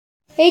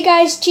Hey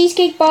guys,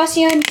 Cheesecake Boss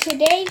here, and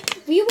today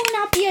we will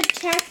not be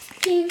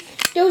attacking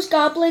those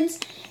goblins,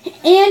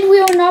 and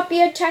we will not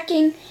be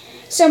attacking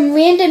some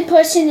random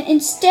person.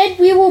 Instead,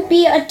 we will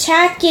be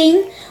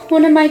attacking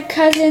one of my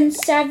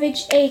cousins,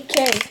 Savage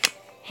AK.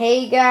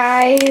 Hey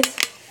guys.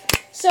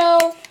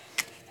 So,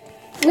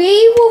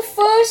 we will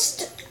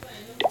first,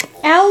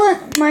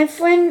 Alan, my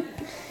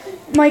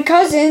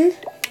cousin,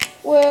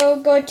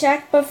 will go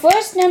attack, but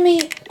first let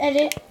me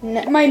edit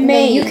my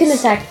maze. No, you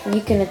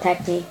can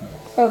attack me.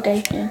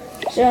 Okay, then.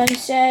 So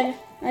instead,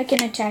 I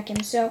can attack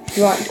him. So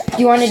Do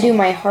you want to do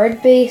my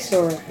hard base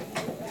or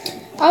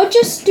I'll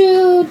just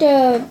do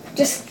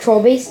just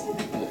troll base?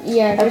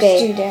 Yeah,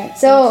 let's do that.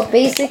 So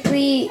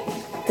basically,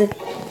 the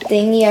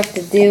thing you have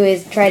to do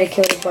is try to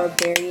kill the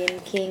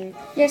barbarian king.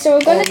 Yeah, so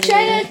we're gonna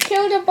try to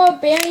kill the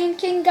barbarian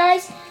king,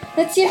 guys.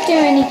 Let's see if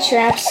there are any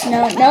traps.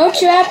 No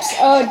traps.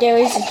 Oh, there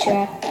is a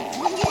trap.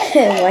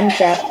 One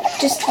trap.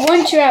 Just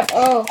one trap.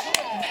 Oh,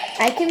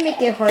 I can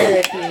make it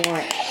harder if you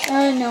want.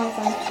 No,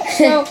 fine.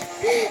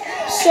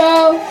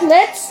 So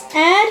let's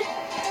add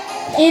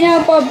in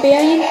our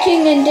barbarian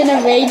king and then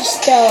a rage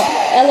spell.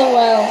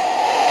 LOL.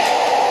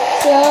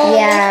 So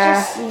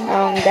yeah,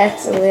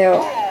 that's a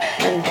little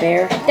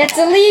unfair. That's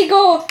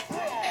illegal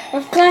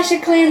of Clash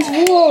of Clans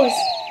rules.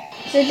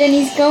 So then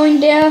he's going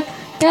down.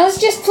 Now let's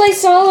just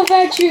place all of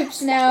our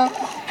troops now.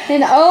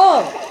 And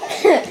all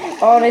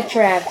the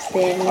traps,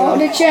 Daniel. All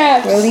the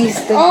traps. Release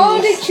the all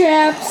beast. the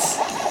traps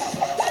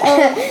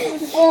are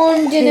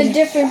formed in a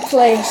different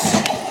place.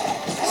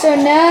 So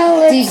now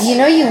let's. Dude, you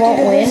know you won't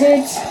win.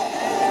 Wizards.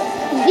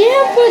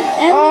 Yeah, but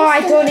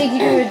I totally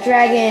give you a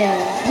dragon.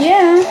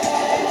 Yeah.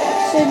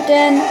 So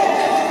then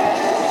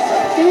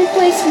let me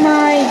place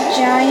my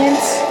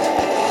giants.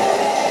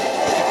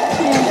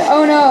 And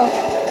oh no.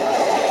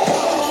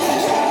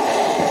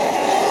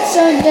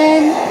 So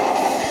then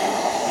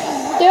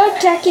they're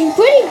attacking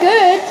pretty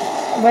good.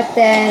 But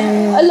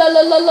then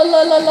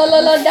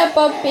That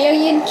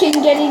barbarian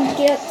king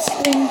get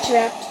spring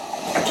trapped.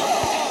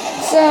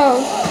 So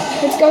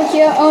let's go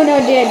here. Oh no,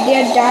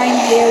 they're dying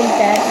very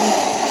badly.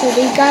 So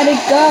they gotta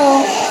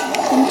go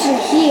into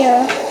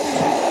here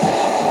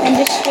and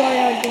destroy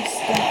all this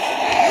stuff.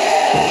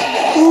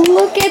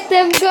 Look at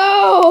them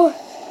go!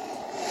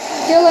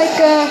 They're like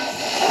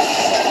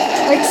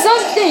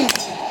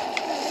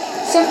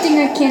something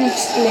I can't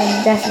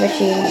explain. Death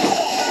machine.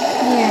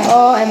 Yeah.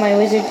 Oh, and my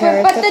wizard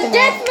tower. But the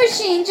death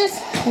machine just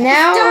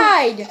now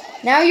died.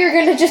 Now you're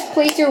gonna just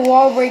place your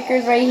wall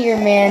breakers right here,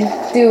 man.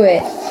 Do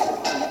it.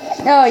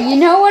 No, you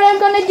know what I'm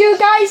gonna do,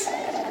 guys?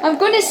 I'm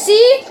gonna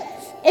see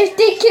if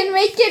they can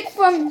make it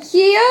from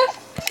here,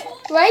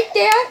 right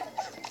there,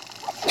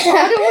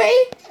 all the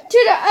way to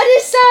the other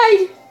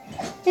side,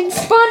 and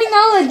spawning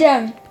all of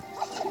them.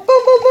 Boom,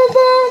 boom, boom,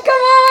 boom!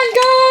 Come on,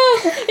 go!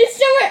 It's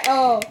still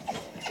Oh,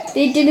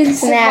 they didn't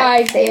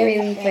survive. They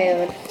really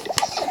failed.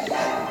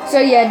 So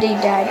yeah, they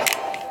died.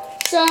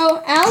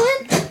 So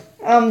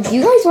Alan, do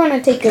you guys want to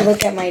take a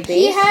look at my base?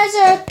 he has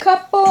a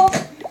couple.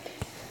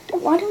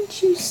 Why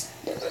don't you?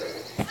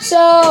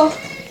 So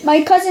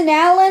my cousin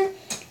Alan,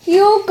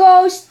 I'll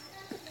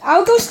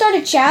go start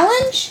a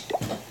challenge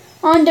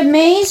on the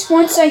maze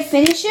once I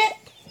finish it,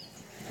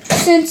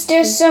 since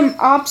there's some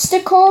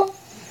obstacle.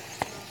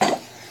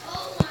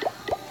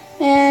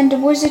 And the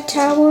wizard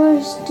tower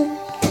is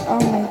oh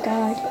my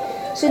god.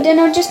 So then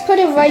I'll just put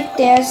it right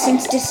there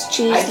since this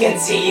cheese. I can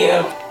see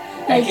you.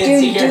 I can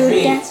see your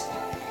feet.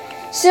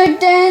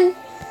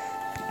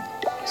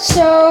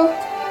 So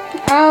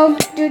I'll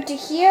do it to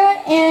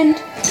here and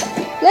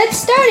let's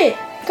start it.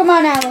 Come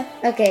on, Alan.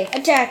 Okay.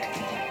 Attack.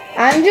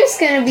 I'm just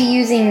gonna be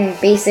using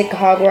basic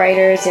hog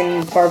riders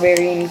and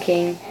barbarian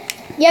king.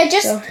 Yeah,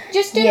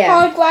 just do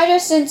hog rider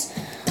since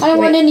I don't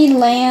want any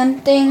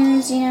land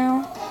things, you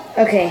know.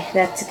 Okay,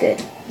 that's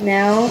good.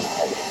 Now,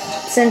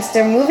 since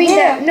they're moving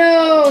down,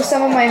 no,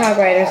 some of my hog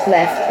riders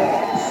left.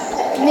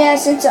 Yeah,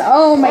 since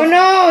oh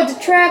no, the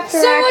traps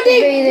are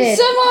activated.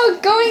 Some are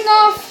going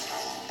off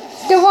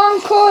the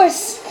wrong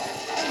course.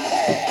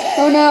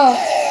 Oh no.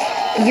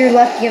 You're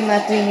lucky I'm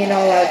not doing an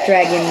all-out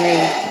dragon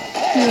raid.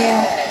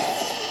 Yeah.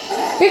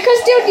 Because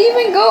they would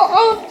even go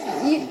off.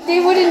 They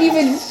wouldn't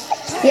even.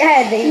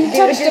 Yeah, they would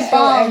touch just the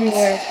bombs. go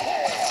everywhere.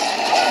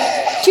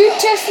 2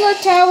 Tesla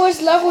towers,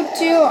 level 2.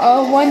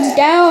 Oh, one's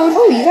down.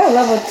 Oh, you got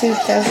level 2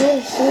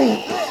 Tesla?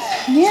 Sweet.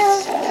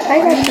 Yeah.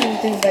 I got them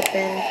too, but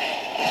then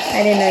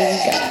I didn't know you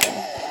got them.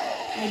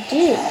 I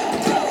did.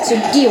 So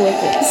deal with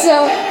it.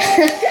 So.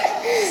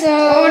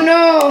 Oh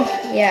no.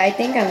 Yeah, I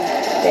think I'm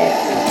dead.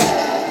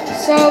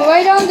 So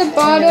right on the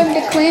bottom,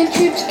 the clan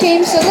troops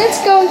came. So let's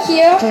go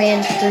here.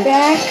 Clan troops.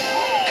 Back.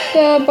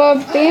 The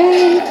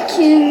barbarian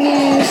king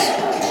is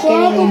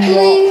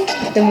probably.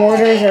 The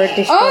mortars are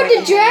destroyed. Oh,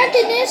 the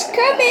dragon is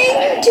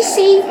coming to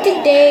save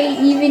the day,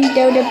 even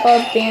though the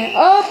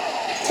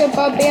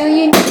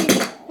barbarian king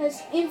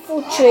has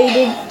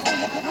infiltrated.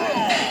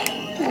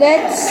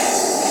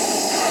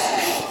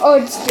 Oh,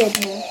 it's dead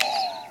now.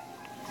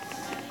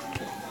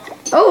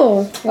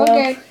 Oh.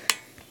 Okay.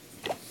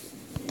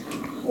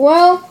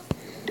 Well,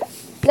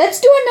 let's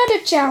do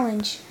another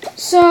challenge.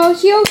 So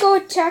he'll go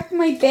attack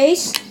my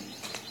base.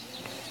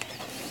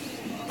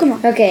 Come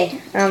on.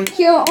 Okay.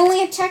 He'll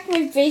only attack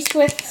my base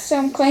with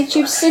some clan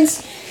troops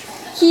since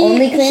he...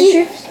 Only clan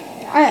troops?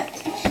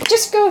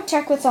 Just go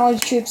attack with all your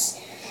troops.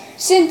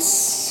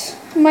 Since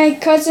my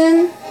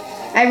cousin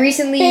I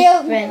recently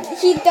failed, spent...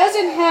 he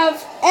doesn't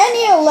have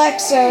any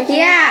Alexa.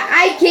 Yeah,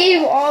 I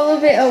gave all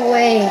of it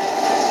away.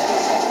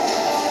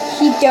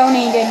 He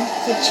donated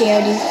for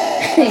charity.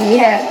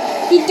 Yeah.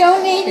 He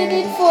donated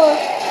it for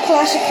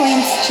Clash of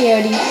Clans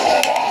charity.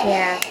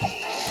 Yeah.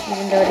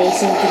 Even though they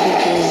seem to be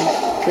doing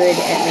good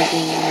at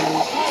making money.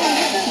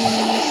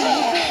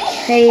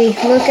 Hey,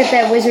 look at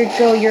that wizard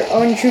go. Your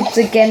own troops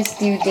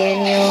against you,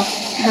 Daniel.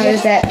 How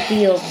does that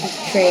feel,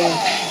 betrayal?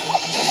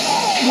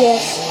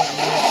 Yes.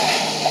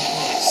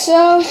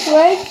 So,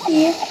 right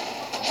here,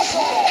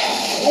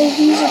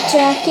 he's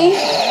attacking.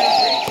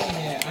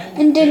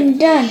 And then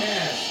done.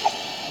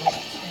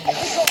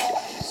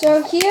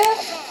 So here,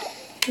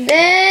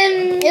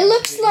 Then... it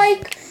looks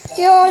like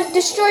you're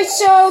destroyed.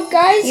 So,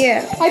 guys,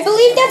 Yeah. I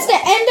believe that's the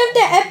end of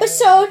the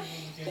episode.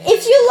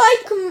 If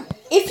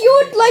you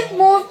would like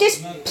more of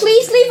this,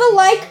 please leave a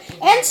like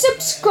and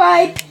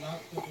subscribe.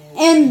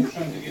 And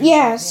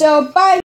yeah, so bye.